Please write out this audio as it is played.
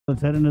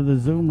Let's head into the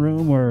Zoom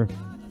room where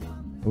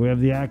we have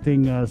the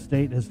acting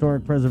State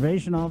Historic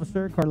Preservation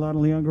Officer, Carlotta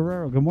Leon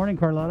Guerrero. Good morning,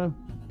 Carlotta.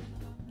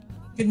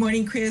 Good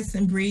morning, Chris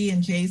and Bree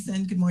and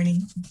Jason. Good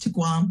morning to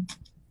Guam.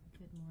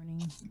 Good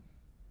morning.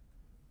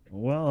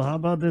 Well, how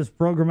about this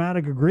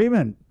programmatic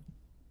agreement?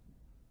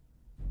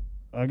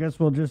 I guess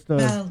we'll just.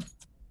 Well,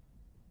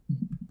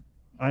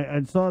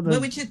 I saw the. what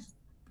would you?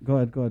 Go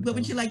ahead. What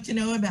would you like to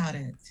know about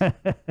it?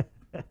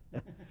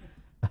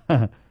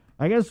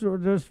 I guess we'll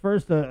just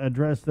first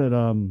address that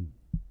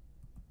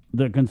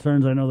the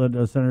concerns. I know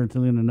that Senator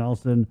Talina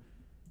Nelson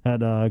had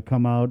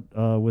come out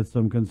with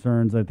some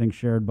concerns, I think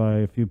shared by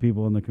a few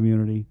people in the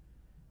community,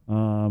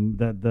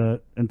 that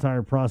the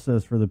entire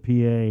process for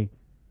the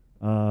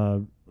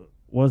PA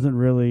wasn't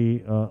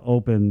really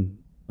open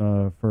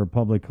for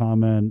public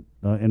comment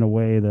in a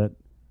way that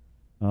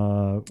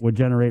would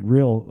generate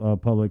real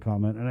public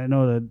comment. And I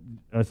know that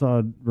I saw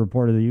a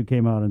report that you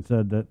came out and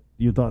said that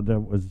you thought that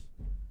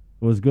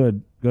was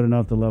good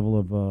enough, the level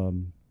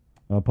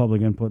of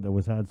public input that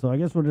was had. So I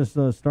guess we'll just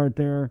start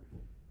there.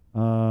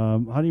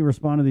 How do you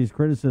respond to these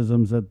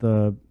criticisms that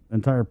the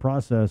entire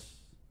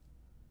process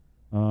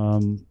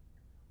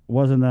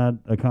wasn't that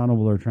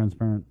accountable or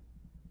transparent?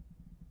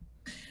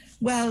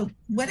 Well,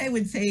 what I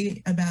would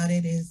say about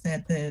it is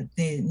that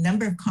the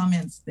number of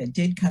comments that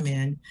did come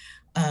in,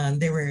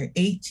 there were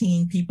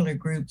 18 people or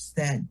groups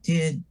that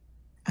did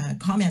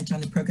comment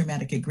on the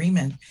programmatic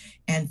agreement.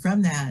 And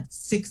from that,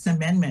 6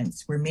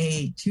 amendments were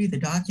made to the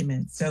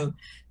document. So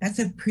that's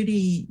a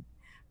pretty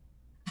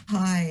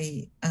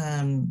high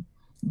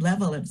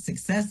level of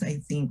success, I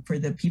think, for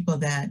the people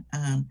that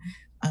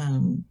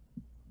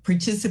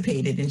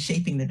participated in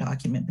shaping the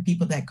document, the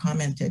people that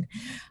commented.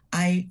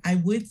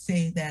 I would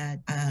say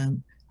that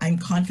I'm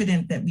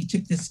confident that we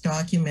took this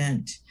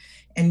document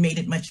and made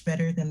it much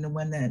better than the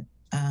one that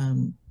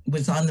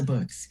was on the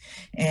books.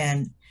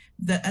 And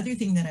the other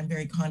thing that I'm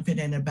very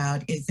confident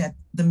about is that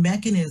the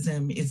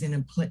mechanism is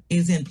in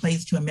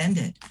place to amend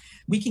it.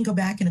 We can go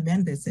back and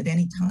amend this at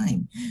any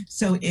time.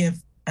 So if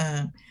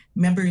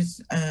members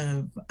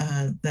of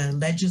the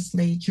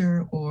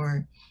legislature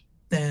or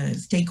the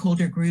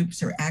stakeholder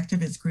groups or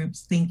activist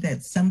groups think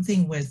that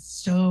something was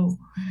so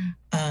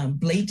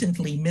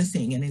blatantly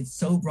missing and is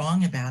so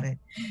wrong about it,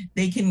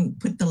 they can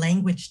put the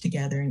language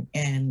together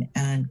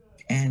and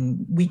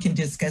we can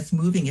discuss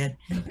moving it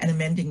and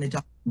amending the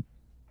document.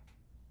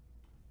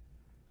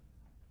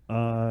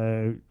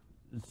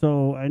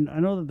 So I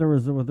know that there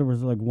was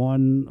like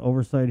one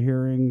oversight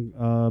hearing,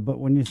 but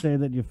when you say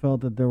that you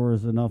felt that there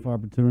was enough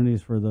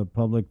opportunities for the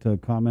public to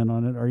comment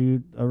on it, are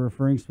you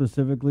referring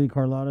specifically,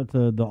 Carlotta,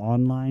 to the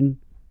online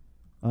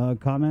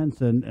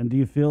comments? And do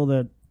you feel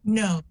that?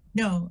 No,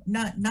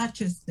 not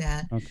just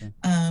that. Okay.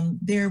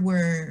 There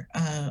were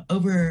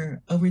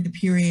over the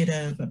period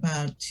of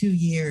about 2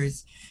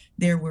 years,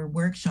 there were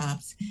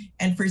workshops,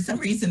 and for some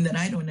reason that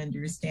I don't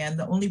understand,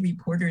 the only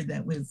reporter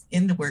that was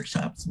in the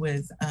workshops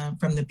was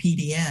from the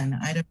PDN.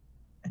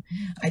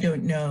 I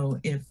don't know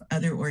if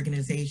other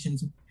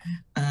organizations,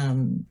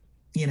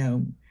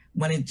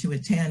 wanted to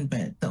attend,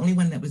 but the only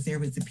one that was there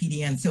was the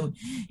PDN. So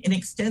an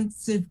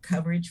extensive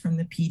coverage from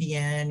the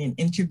PDN and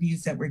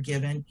interviews that were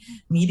given,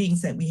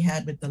 meetings that we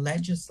had with the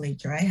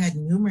legislature. I had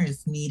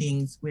numerous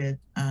meetings with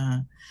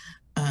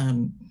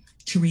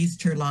Therese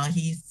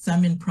Terlahi,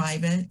 some in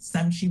private,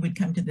 some she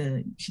came to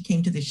the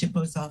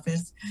SHPO's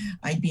office.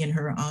 I'd be in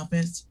her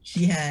office.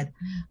 She had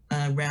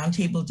a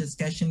roundtable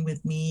discussion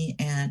with me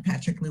and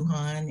Patrick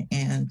Lujan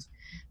and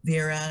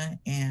Vera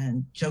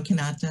and Joe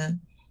Kanata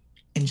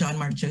and John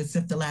Mark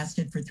Joseph that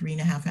lasted for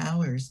 3.5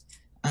 hours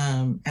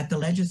at the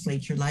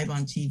legislature live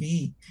on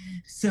TV.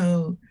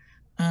 So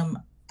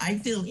I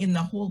feel in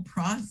the whole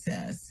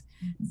process,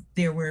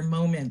 there were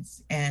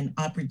moments and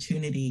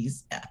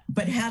opportunities.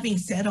 But having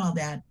said all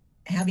that,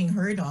 having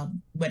heard all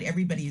what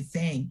everybody is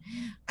saying,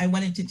 I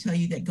wanted to tell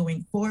you that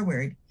going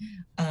forward,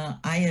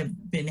 I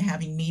have been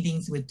having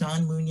meetings with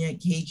Don Munya,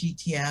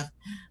 KGTF,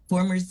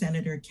 former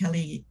Senator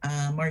Kelly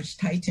Marsh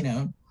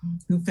Titano,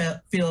 who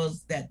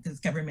feels that this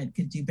government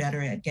could do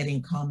better at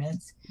getting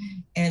comments.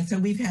 And so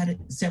we've had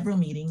several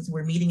meetings.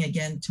 We're meeting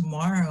again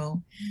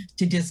tomorrow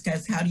to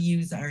discuss how to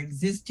use our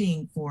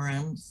existing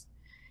forums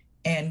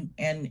and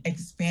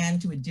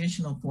expand to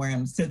additional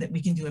forums so that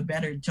we can do a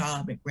better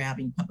job at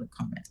grabbing public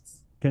comments.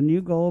 Can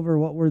you go over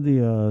what were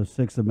the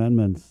 6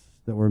 amendments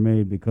that were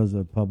made because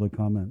of public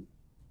comment?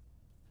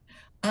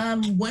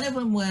 One of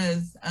them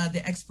was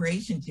the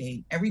expiration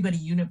date. Everybody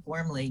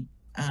uniformly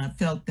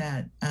felt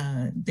that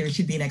there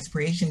should be an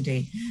expiration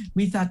date.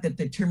 We thought that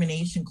the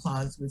termination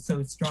clause was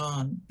so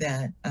strong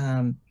that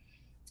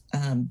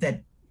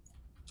that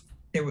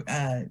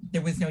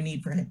there was no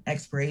need for an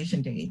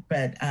expiration date.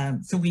 But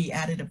so we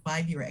added a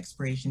 5-year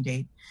expiration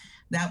date.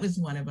 That was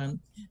one of them.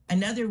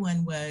 Another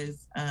one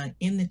was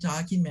in the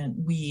document,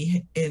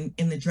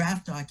 in the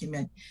draft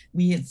document,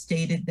 we had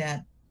stated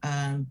that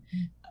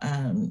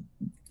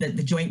that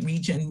the Joint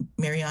Region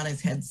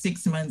Marianas had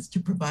 6 months to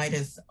provide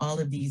us all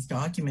of these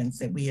documents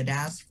that we had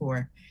asked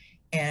for.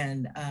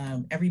 and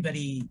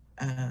everybody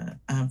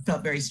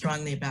felt very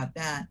strongly about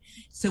that.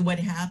 So what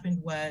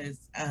happened was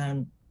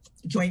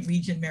Joint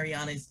Region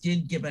Marianas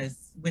did give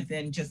us,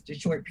 within just a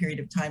short period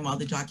of time, all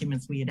the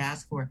documents we had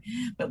asked for.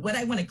 But what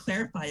I want to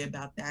clarify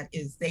about that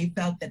is they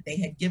felt that they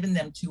had given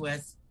them to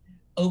us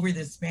over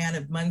the span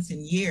of months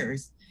and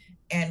years,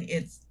 and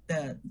it's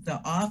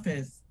the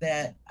office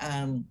that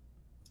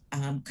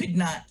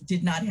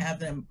did not have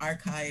them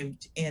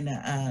archived in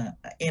a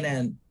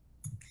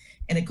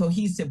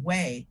cohesive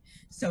way.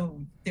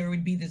 So there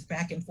would be this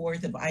back and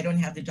forth of, I don't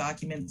have the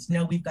documents.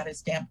 No, we've got a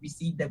stamp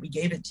receipt that we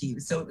gave it to you.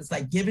 So it was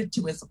like, give it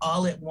to us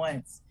all at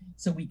once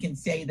so we can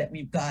say that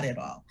we've got it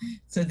all.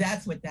 So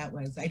that's what that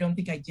was. I don't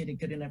think I did a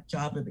good enough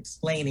job of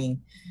explaining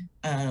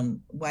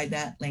why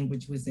that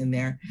language was in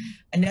there.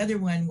 Another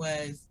one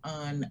was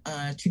on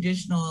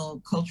traditional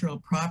cultural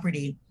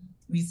property.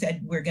 We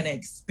said we're going to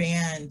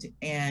expand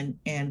and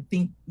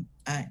think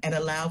and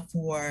allow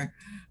for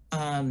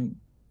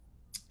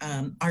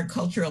our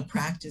cultural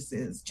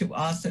practices to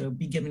also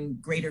be given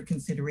greater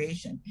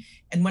consideration.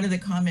 And one of the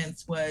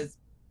comments was,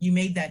 you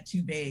made that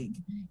too vague.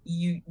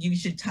 You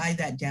should tie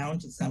that down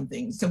to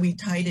something. So we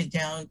tied it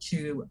down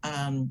to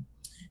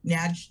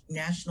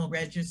National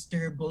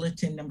Register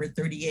Bulletin number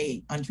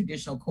 38 on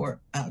traditional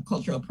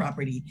cultural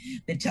property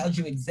that tells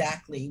you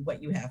exactly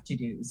what you have to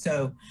do.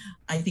 So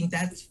I think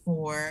that's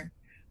 4.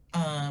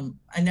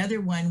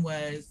 Another one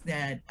was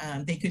that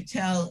they could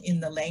tell in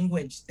the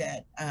language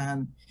that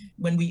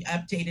when we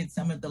updated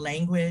some of the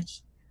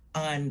language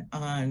on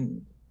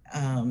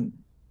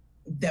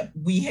that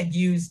we had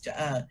used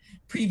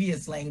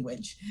previous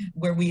language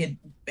where we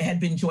had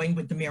been joined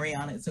with the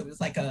Marianas. So it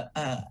was like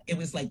it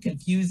was like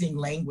confusing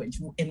language.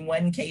 In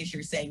one case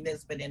you're saying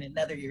this, but in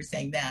another you're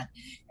saying that,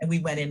 and we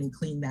went in and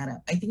cleaned that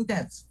up. I think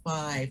that's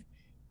 5.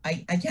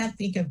 I can't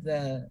think of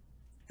the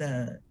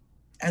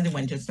other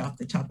one just off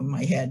the top of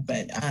my head,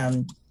 but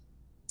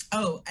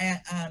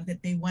that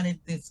they wanted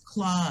this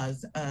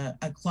clause,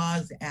 a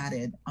clause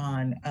added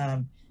on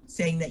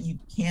saying that you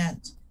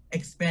can't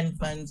expend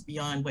funds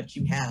beyond what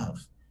you have,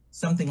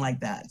 something like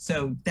that.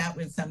 So that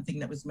was something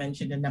that was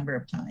mentioned a number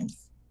of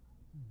times.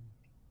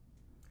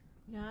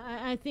 Yeah,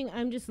 I think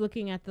I'm just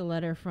looking at the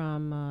letter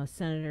from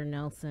Senator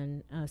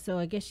Nelson. So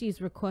I guess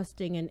she's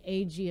requesting an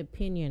AG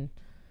opinion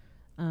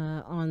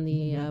on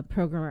the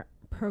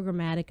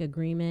programmatic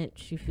agreement.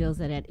 She feels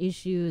that at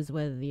issue is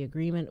whether the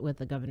agreement with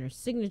the governor's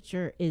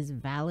signature is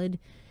valid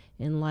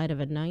in light of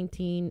a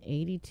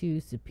 1982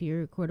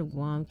 Superior Court of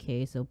Guam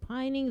case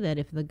opining that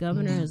if the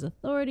governor has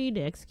authority to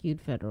execute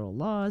federal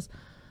laws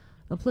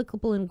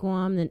applicable in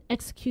Guam, then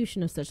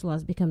execution of such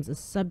laws becomes a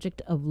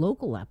subject of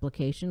local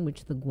application,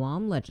 which the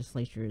Guam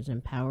legislature is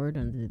empowered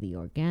under the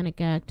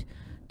Organic Act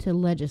to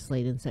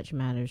legislate in such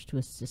matters to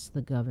assist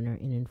the governor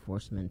in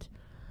enforcement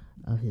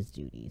of his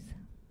duties.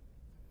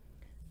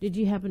 Did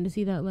you happen to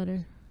see that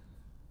letter?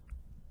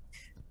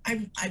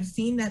 I've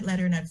seen that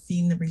letter and I've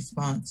seen the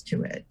response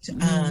to it.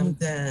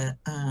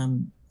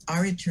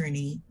 Our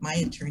attorney, my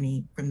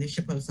attorney from the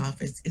SHPO's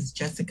office is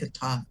Jessica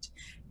Toft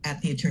at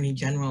the Attorney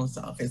General's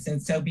office.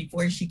 And so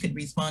before she could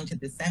respond to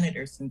the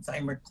senator, since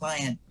I'm her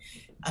client,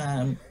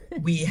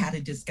 we had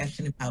a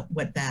discussion about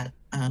what that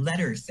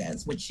letter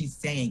says, what she's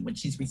saying, what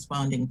she's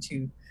responding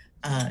to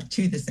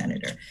the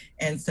senator.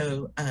 And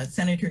so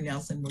Senator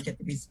Nelson will get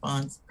the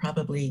response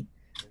probably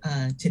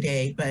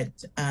today, but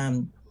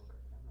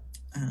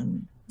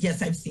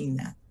yes, I've seen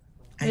that,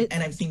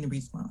 and I've seen the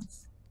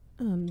response.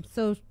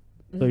 So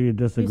you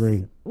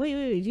disagree?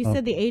 Wait. You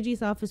said the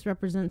AG's office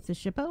represents the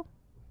SHPO?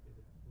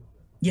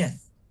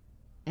 Yes.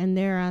 And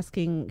they're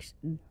asking,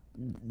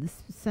 the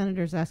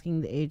senator's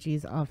asking the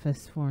AG's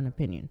office for an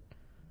opinion.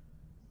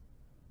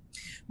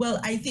 Well,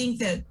 I think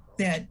that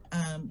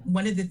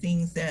one of the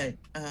things that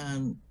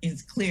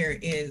is clear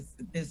is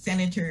the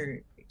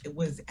senator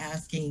was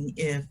asking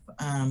if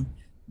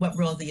what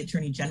role the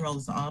Attorney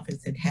General's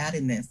office had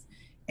in this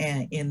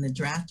and in the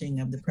drafting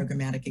of the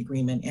programmatic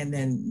agreement. And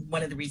then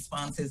one of the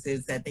responses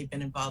is that they've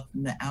been involved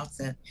from the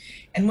outset.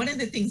 And one of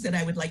the things that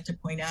I would like to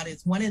point out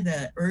is one of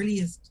the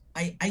earliest,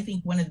 I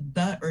think one of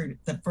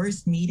the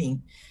first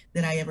meeting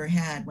that I ever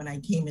had when I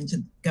came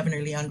into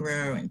Governor Leon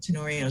Guerrero and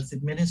Tenorio's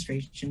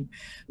administration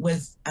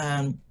was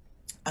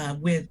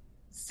with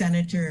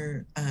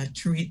Senator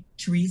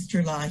Therese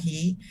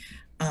Terlahi,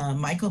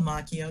 Michael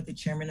Macchio, the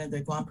chairman of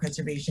the Guam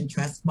Preservation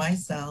Trust,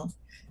 myself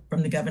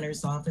from the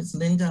governor's office,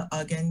 Linda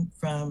Uggan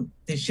from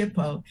the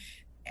SHPO,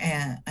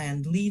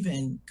 and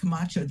Levin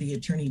Camacho, the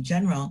attorney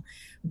general,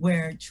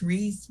 where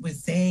Therese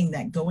was saying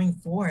that going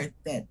forth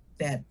that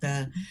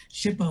the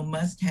SHPO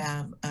must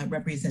have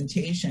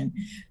representation,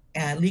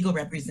 legal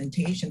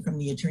representation from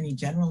the attorney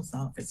general's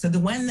office. So the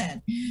one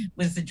that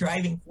was the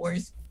driving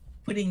force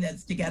putting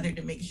this together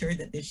to make sure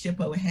that the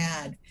SHPO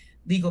had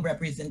legal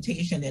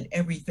representation at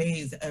every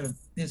phase of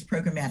this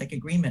programmatic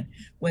agreement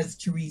was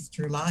Therese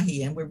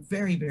Terlahi, and we're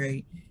very,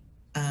 very,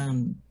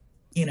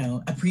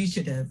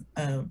 appreciative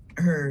of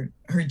her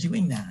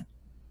doing that.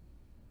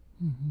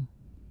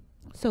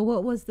 So,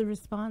 what was the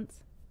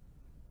response?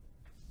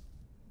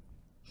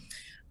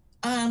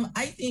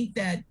 I think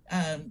that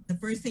the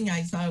first thing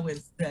I saw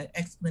was the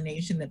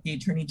explanation that the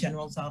Attorney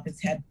General's office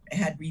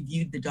had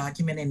reviewed the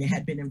document and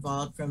had been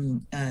involved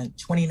from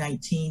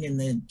 2019 in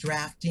the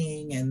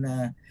drafting and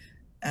the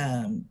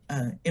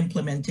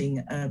implementing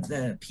of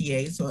the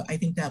PA. So I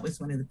think that was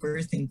one of the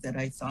first things that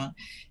I saw.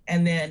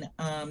 And then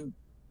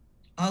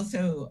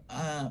also,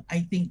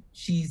 I think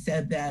she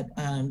said that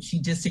she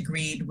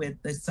disagreed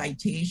with the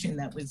citation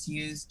that was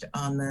used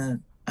on the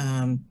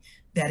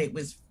that it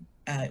was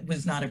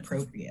not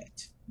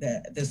appropriate.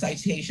 The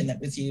citation that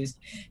was used,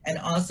 and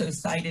also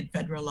cited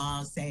federal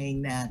law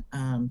saying that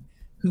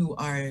who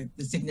are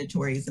the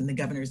signatories and the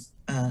governor's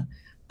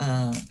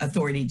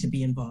authority to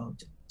be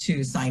involved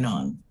to sign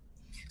on.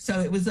 So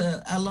it was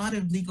a lot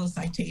of legal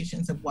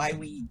citations of why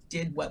we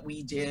did what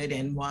we did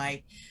and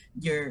why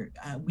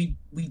we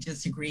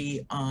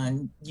disagree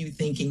on you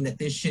thinking that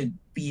this should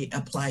be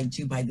applied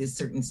to by this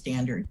certain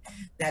standard.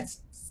 That's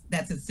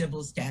a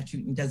civil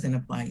statute and doesn't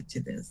apply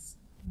to this.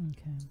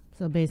 Okay.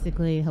 So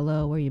basically,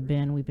 hello, where you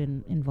been? We've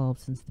been involved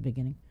since the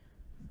beginning.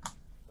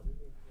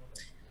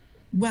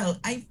 Well,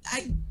 I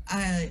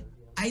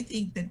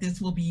think that this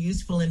will be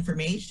useful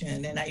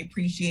information, and I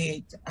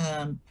appreciate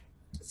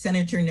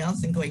Senator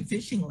Nelson going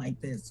fishing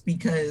like this,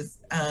 because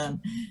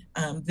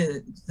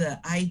the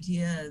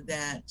idea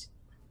that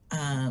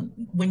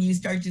when you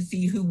start to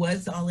see who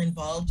was all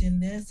involved in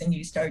this, and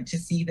you start to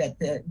see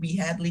that we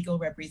had legal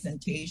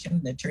representation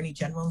in the Attorney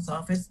General's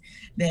office,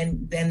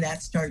 then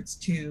that starts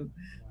to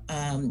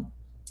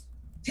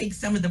take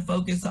some of the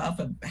focus off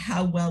of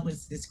how well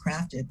was this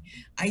crafted.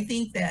 I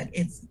think that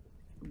it's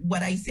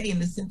what I say in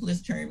the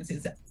simplest terms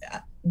is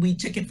we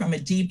took it from a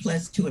D+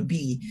 to a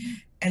B,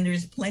 and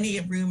there's plenty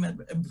of room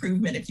of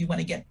improvement if you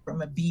want to get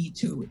from a B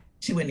to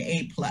an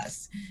A+.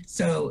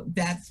 So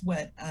that's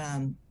what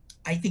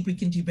I think we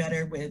can do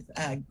better with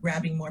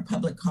grabbing more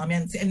public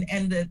comments.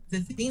 And the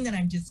thing that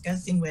I'm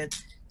discussing with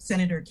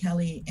Senator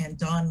Kelly and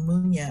Don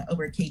Munya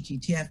over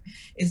KGTF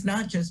is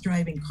not just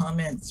driving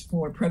comments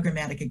for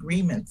programmatic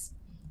agreements.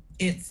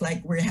 It's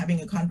like we're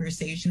having a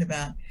conversation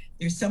about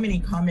there's so many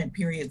comment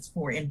periods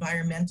for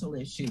environmental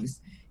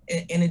issues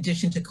in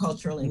addition to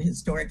cultural and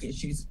historic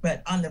issues,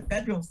 but on the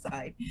federal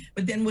side.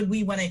 But then would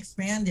we want to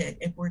expand it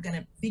if we're going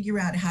to figure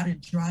out how to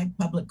drive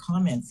public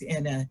comments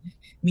in a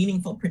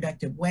meaningful,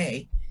 productive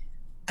way?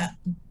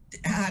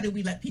 How do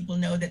we let people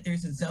know that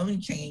there's a zone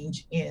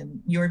change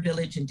in your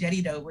village in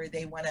Jedido where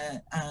they want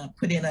to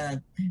put in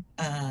a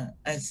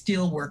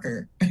steel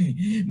worker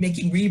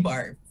making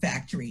rebar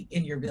factory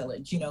in your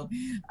village? You know,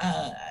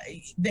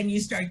 then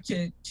you start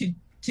to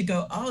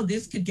go, oh,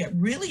 this could get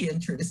really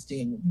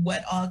interesting.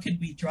 What all could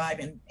we drive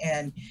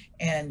and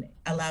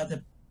allow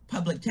the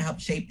public to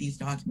help shape these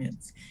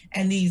documents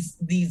and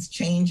these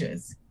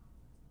changes?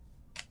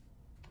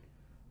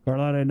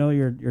 Carlotta, I know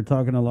you're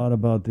talking a lot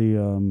about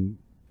the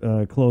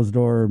closed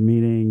door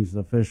meetings,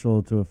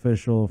 official to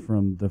official,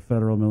 from the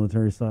federal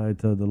military side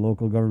to the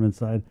local government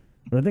side.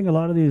 But I think a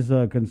lot of these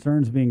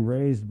concerns being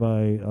raised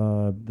by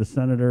the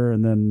senator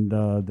and then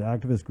the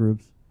activist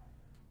groups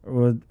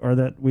are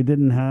that we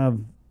didn't have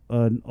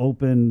an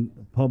open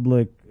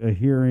public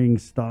hearing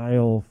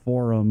style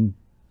forum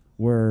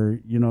where,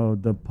 you know,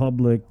 the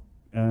public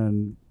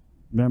and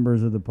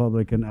members of the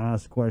public can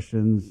ask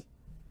questions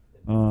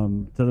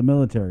to the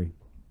military.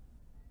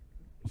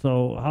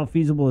 So how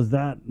feasible is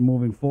that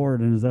moving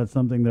forward, and is that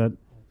something that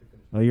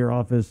your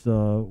office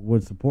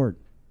would support?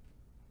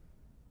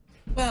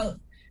 Well,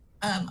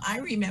 I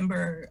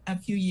remember a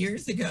few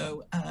years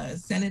ago,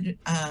 Senator,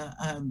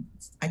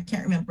 I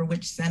can't remember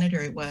which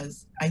senator it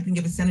was. I think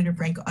it was Senator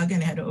Frank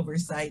Uggan had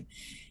oversight,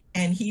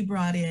 and he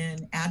brought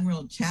in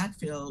Admiral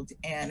Chatfield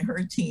and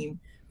her team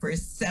for a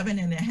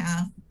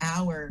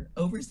 7.5-hour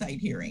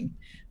oversight hearing.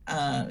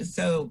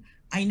 So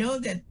I know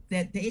that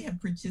they have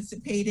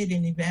participated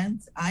in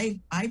events. I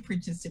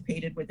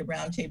participated with the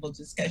roundtable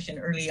discussion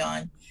early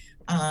on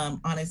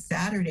a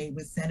Saturday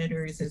with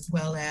senators, as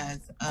well as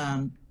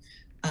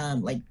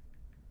like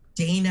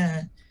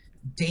Dana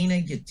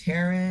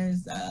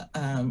Gutierrez.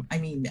 I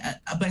mean,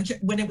 a bunch of,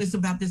 when it was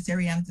about the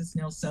Cervantes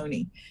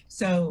Nelsoni.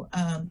 So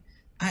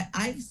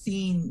I've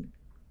seen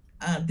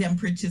them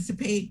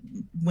participate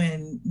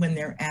when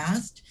they're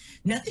asked.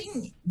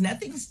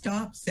 Nothing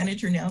stops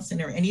Senator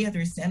Nelson or any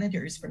other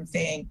senators from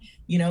saying,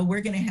 you know,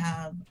 we're going to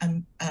have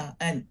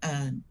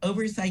an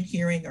oversight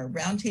hearing or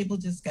roundtable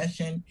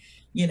discussion,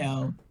 you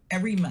know,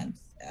 every month.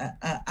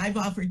 I've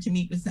offered to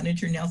meet with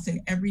Senator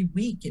Nelson every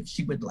week if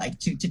she would like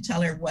to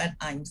tell her what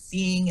I'm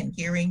seeing and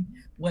hearing,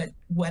 what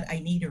I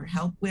need her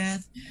help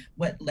with,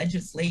 what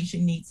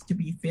legislation needs to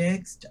be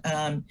fixed.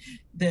 A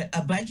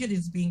budget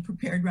is being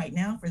prepared right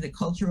now for the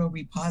cultural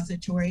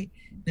repository,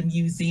 the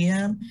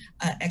museum,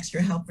 extra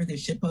help for the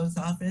SHPO's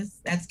office.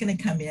 That's going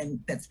to come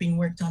in. That's being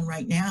worked on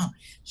right now.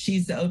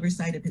 She's the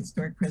oversight of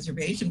historic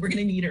preservation. We're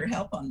going to need her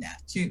help on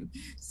that too.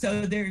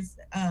 So there's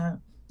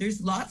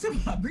lots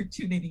of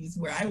opportunities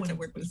where I want to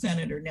work with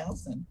Senator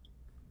Nelson.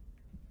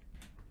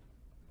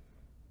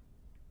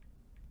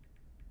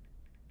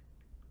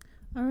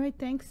 All right,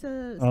 thanks,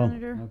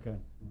 Senator. Okay.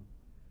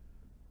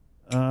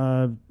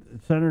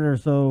 Senator,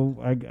 so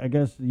I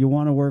guess you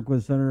want to work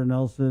with Senator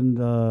Nelson.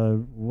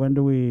 When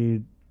do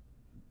we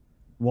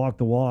walk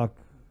the walk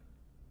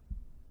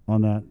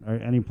on that? Are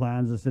any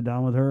plans to sit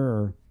down with her?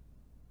 Or?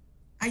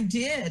 I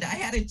did. I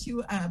had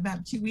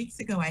about 2 weeks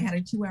ago. I had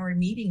a 2-hour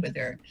meeting with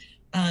her.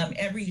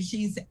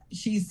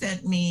 She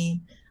sent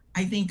me,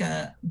 I think,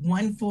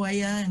 one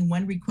FOIA and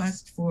one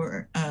request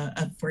for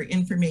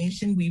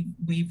information.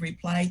 We've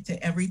replied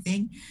to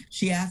everything.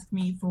 She asked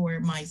me for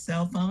my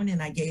cell phone,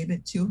 and I gave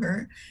it to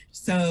her.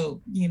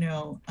 So,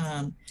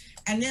 and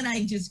then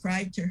I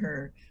described to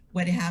her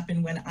what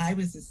happened when I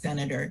was a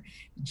senator.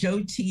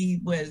 Joe T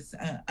was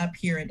up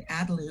here at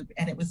Adelup,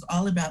 and it was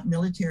all about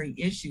military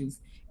issues.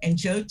 And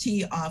Joe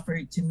T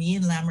offered to me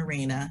and La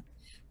Morena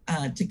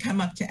to come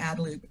up to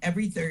Adelup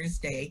every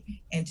Thursday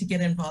and to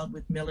get involved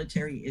with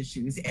military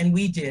issues. And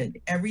we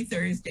did. Every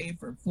Thursday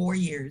for 4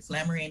 years,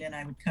 La Morena and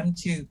I would come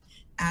to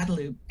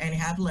Adelup and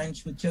have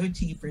lunch with Joe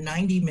T for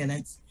 90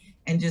 minutes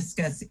and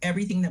discuss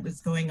everything that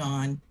was going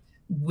on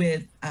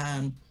with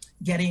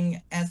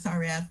getting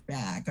SRF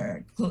back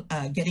or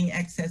getting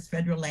excess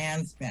federal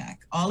lands back,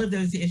 all of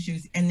those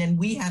issues. And then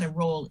we had a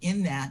role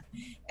in that.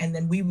 And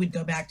then we would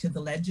go back to the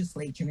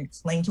legislature and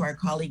explain to our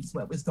colleagues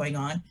what was going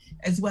on,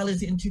 as well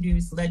as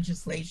introduce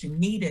legislation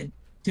needed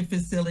to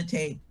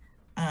facilitate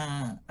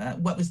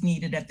what was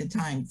needed at the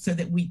time so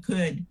that we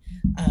could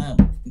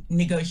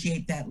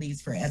negotiate that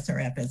lease for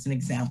SRF, as an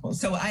example.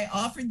 So I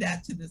offered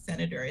that to the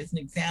senator as an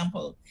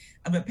example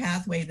of a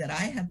pathway that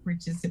I have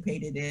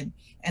participated in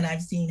and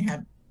I've seen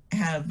have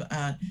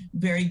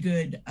very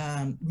good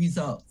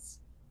results.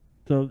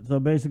 So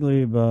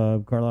basically,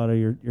 Carlotta,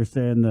 you're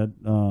saying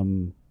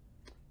that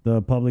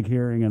the public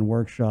hearing and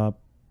workshop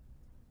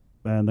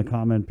and the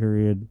comment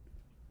period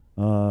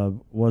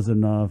was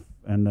enough,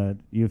 and that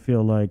you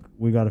feel like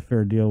we got a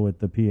fair deal with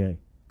the PA.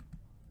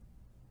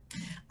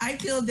 I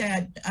feel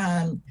that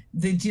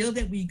the deal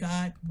that we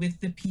got with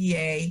the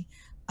PA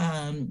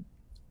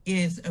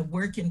is a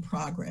work in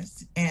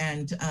progress.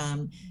 And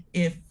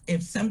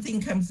if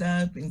something comes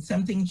up and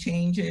something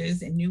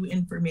changes and new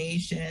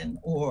information,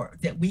 or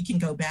that we can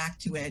go back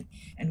to it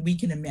and we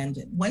can amend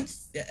it.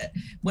 Once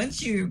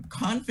you're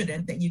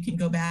confident that you can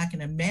go back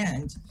and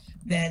amend,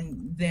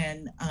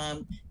 then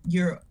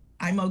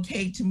I'm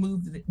okay to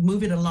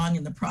move it along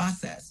in the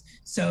process.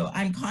 So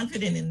I'm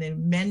confident in the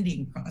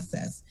amending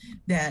process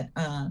that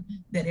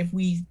if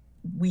we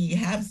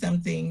have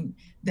something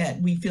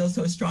that we feel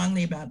so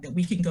strongly about, that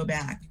we can go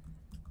back.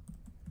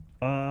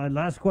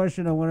 Last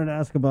question I wanted to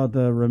ask about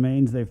the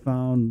remains they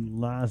found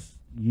last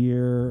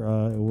year.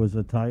 It was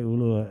a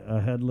Taiulu,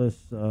 a headless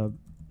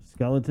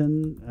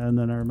skeleton, and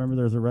then I remember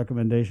there's a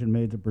recommendation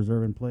made to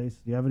preserve in place.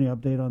 Do you have any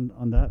update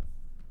on that?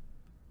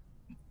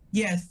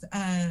 Yes,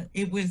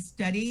 it was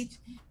studied,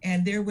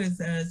 and there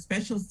was a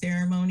special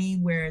ceremony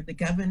where the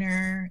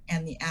governor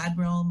and the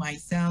admiral,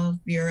 myself,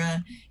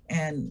 Vera,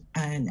 and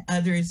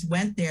others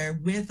went there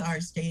with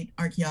our state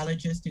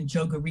archaeologist and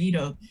Joe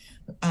Garrido,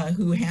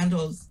 who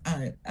handles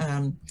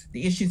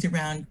the issues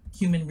around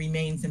human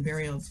remains and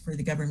burials for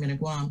the government of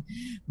Guam.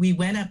 We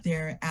went up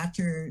there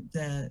after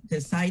the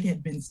site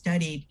had been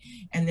studied,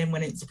 and then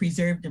when it's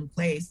preserved in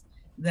place,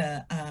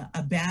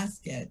 a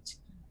basket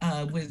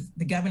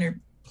the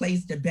governor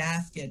placed a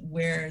basket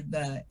where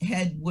the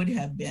head would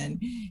have been,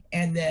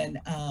 and then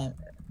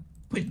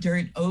put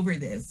dirt over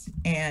this.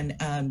 And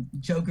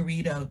Joe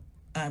Garrido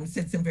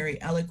said some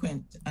very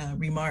eloquent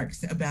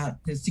remarks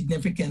about the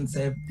significance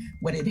of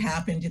what had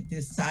happened at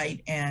this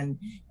site and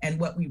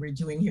what we were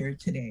doing here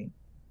today.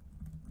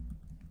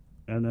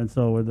 And then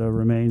so were the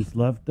remains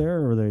left there,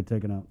 or were they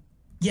taken out?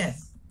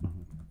 Yes.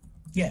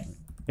 Yes.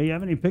 Hey, you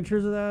have any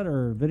pictures of that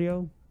or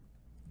video?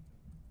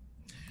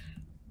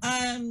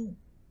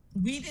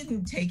 We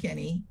didn't take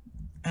any.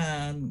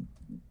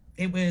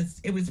 It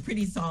was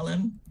pretty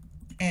solemn,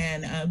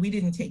 and we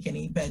didn't take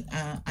any. But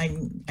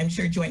I'm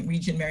sure Joint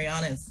Region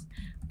Marianas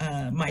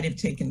might have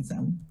taken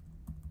some.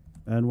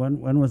 And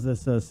when was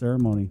this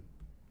ceremony?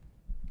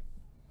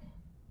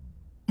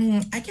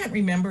 I can't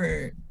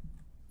remember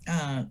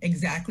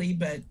exactly,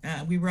 but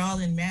we were all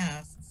in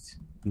masks,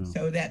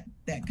 so that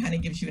kind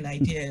of gives you an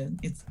idea.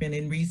 It's been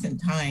in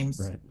recent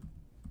times. Right.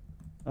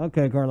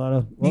 Okay,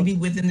 Carlotta. Well, maybe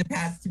within the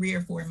past 3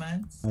 or 4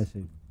 months. I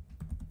see.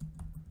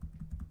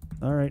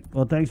 All right.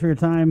 Well, thanks for your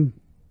time.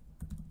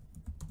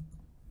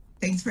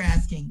 Thanks for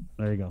asking.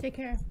 There you go. Take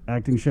care.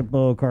 Acting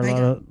Shippo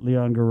Carlotta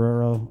Leon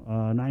Guerrero.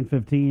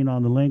 9:15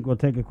 on the link. We'll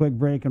take a quick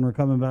break, and we're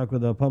coming back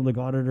with a public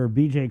auditor,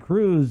 BJ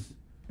Cruz.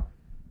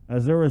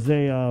 As there was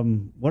a,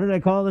 what did I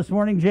call it this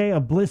morning, Jay? A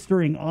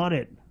blistering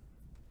audit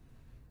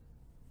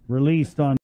released on